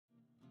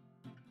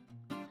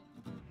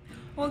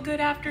Well, good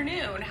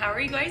afternoon. How are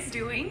you guys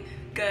doing?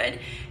 Good.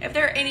 If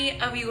there are any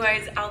of you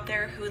guys out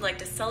there who would like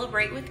to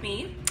celebrate with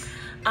me,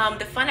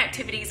 the fun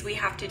activities we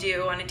have to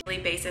do on a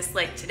daily basis,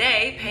 like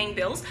today, paying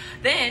bills,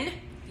 then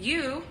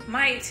you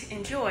might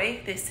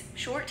enjoy this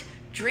short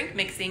drink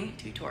mixing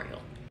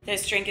tutorial.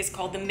 This drink is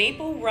called the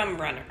Maple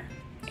Rum Runner.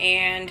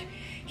 And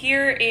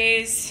here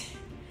is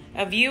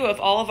a view of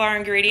all of our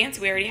ingredients.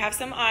 We already have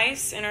some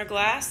ice in our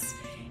glass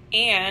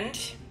and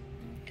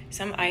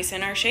some ice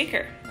in our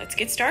shaker. Let's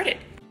get started.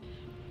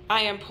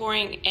 I am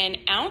pouring an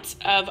ounce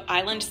of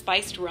island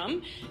spiced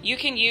rum. You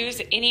can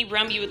use any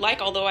rum you would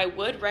like, although I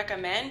would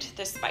recommend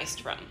the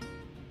spiced rum.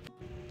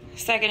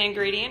 Second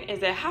ingredient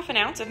is a half an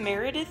ounce of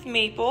Meredith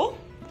maple.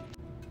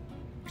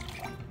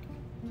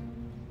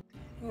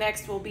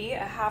 Next will be a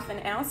half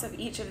an ounce of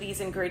each of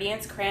these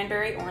ingredients: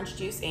 cranberry, orange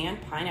juice,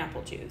 and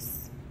pineapple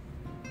juice.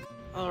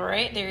 All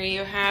right, there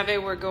you have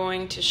it. We're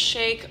going to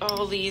shake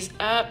all these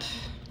up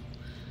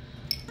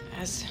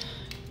as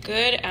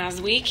good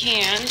as we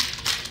can.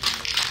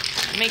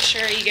 Make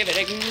sure you give it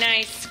a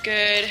nice,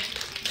 good,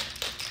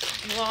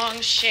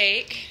 long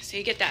shake so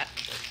you get that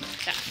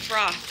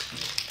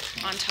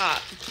froth on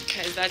top,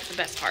 because that's the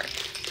best part.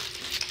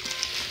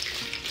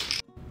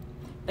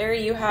 There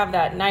you have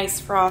that nice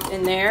froth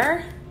in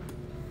there.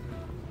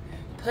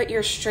 Put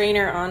your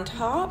strainer on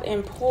top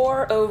and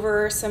pour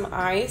over some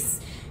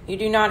ice. You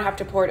do not have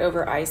to pour it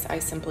over ice. I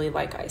simply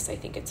like ice. I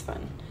think it's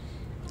fun.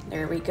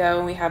 There we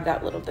go. We have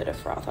that little bit of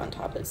froth on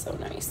top. It's so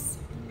nice.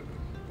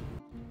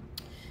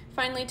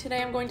 Finally,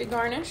 today I'm going to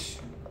garnish,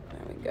 there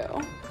we go,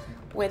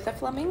 with a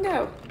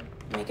flamingo.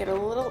 Make it a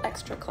little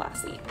extra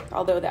classy,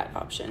 although that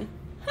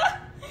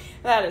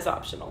is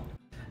optional.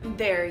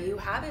 There you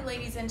have it,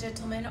 ladies and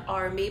gentlemen,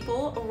 our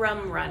Maple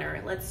Rum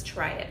Runner. Let's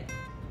try it.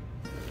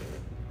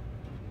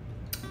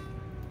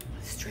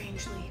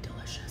 Strangely delicious.